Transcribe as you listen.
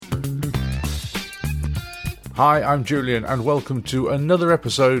Hi, I'm Julian and welcome to another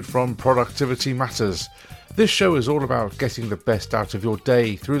episode from Productivity Matters. This show is all about getting the best out of your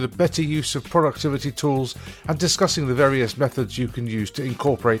day through the better use of productivity tools and discussing the various methods you can use to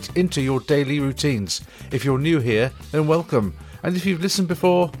incorporate into your daily routines. If you're new here, then welcome. And if you've listened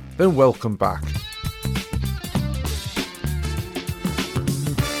before, then welcome back.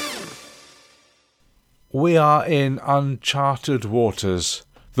 We are in uncharted waters.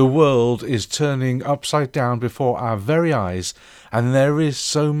 The world is turning upside down before our very eyes, and there is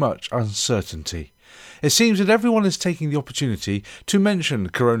so much uncertainty. It seems that everyone is taking the opportunity to mention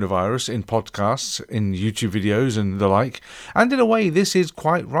coronavirus in podcasts, in YouTube videos and the like, and in a way this is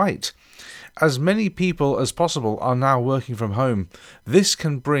quite right. As many people as possible are now working from home, this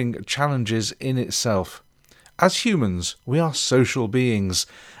can bring challenges in itself. As humans, we are social beings,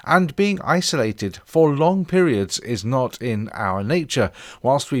 and being isolated for long periods is not in our nature,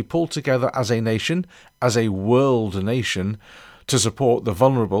 whilst we pull together as a nation, as a world nation, to support the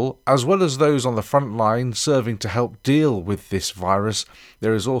vulnerable, as well as those on the front line serving to help deal with this virus.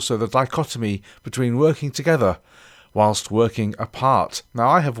 There is also the dichotomy between working together whilst working apart. Now,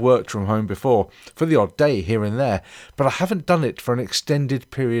 I have worked from home before, for the odd day here and there, but I haven't done it for an extended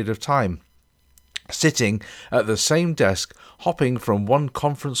period of time. Sitting at the same desk, hopping from one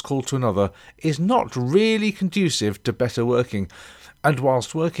conference call to another, is not really conducive to better working. And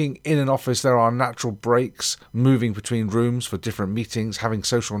whilst working in an office, there are natural breaks, moving between rooms for different meetings, having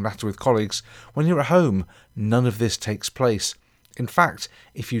social natter with colleagues. When you're at home, none of this takes place. In fact,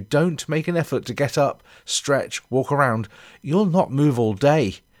 if you don't make an effort to get up, stretch, walk around, you'll not move all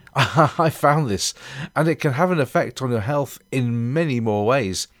day. I found this, and it can have an effect on your health in many more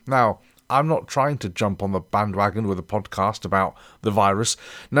ways. Now, I'm not trying to jump on the bandwagon with a podcast about the virus.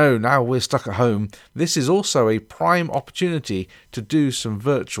 No, now we're stuck at home. This is also a prime opportunity to do some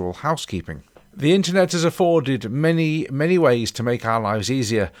virtual housekeeping. The internet has afforded many ways to make our lives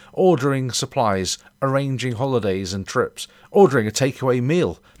easier. Ordering supplies, arranging holidays and trips, ordering a takeaway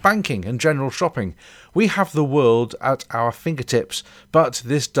meal, banking and general shopping. We have the world at our fingertips, but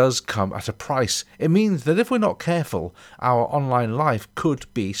this does come at a price. It means that if we're not careful, our online life could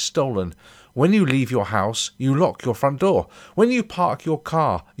be stolen. When you leave your house, you lock your front door. When you park your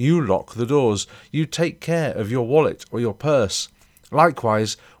car, you lock the doors. You take care of your wallet or your purse.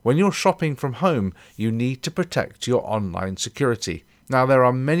 Likewise, when you're shopping from home, you need to protect your online security. Now, there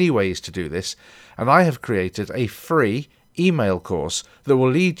are many ways to do this, and I have created a free email course that will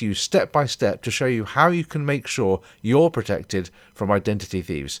lead you step by step to show you how you can make sure you're protected from identity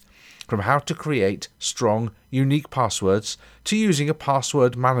thieves. From how to create strong, unique passwords to using a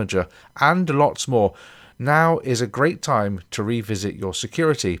password manager and lots more. Now is a great time to revisit your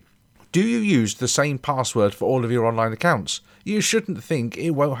security. Do you use the same password for all of your online accounts? You shouldn't think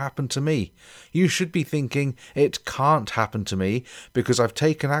it won't happen to me. You should be thinking it can't happen to me because I've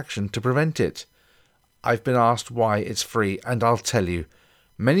taken action to prevent it. I've been asked why it's free, and I'll tell you.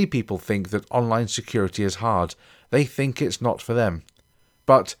 Many people think that online security is hard. They think it's not for them.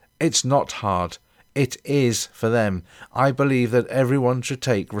 But it's not hard. It is for them. I believe that everyone should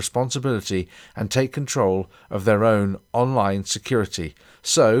take responsibility and take control of their own online security.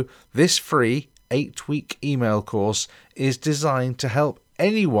 So, this free 8-week email course is designed to help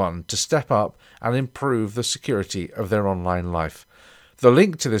anyone to step up and improve the security of their online life. The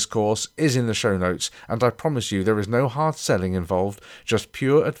link to this course is in the show notes, and I promise you there is no hard selling involved, just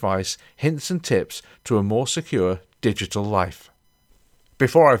pure advice, hints and tips to a more secure digital life.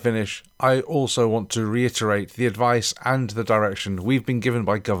 Before I finish, I also want to reiterate the advice and the direction we've been given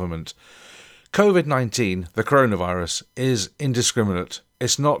by government. COVID-19, the coronavirus, is indiscriminate.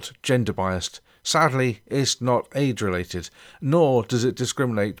 It's not gender-biased. Sadly, it's not age-related, nor does it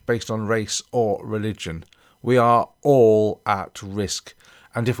discriminate based on race or religion. We are all at risk,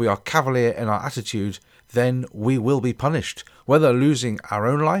 and if we are cavalier in our attitude, then we will be punished, whether losing our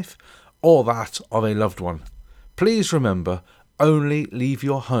own life or that of a loved one. Please remember, only leave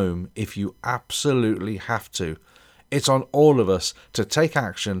your home if you absolutely have to. It's on all of us to take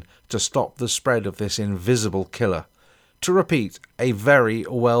action to stop the spread of this invisible killer. To repeat a very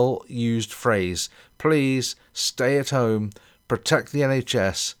well-used phrase, please stay at home, protect the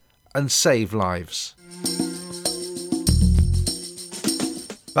NHS, and save lives.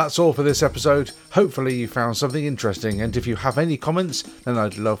 That's all for this episode. Hopefully you found something interesting, and if you have any comments, then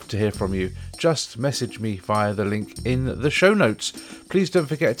I'd love to hear from you. Just message me via the link in the show notes. Please don't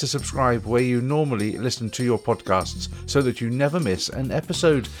forget to subscribe where you normally listen to your podcasts so that you never miss an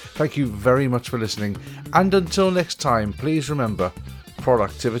episode. Thank you very much for listening, and until next time, please remember,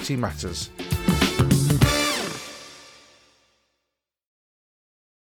 productivity matters.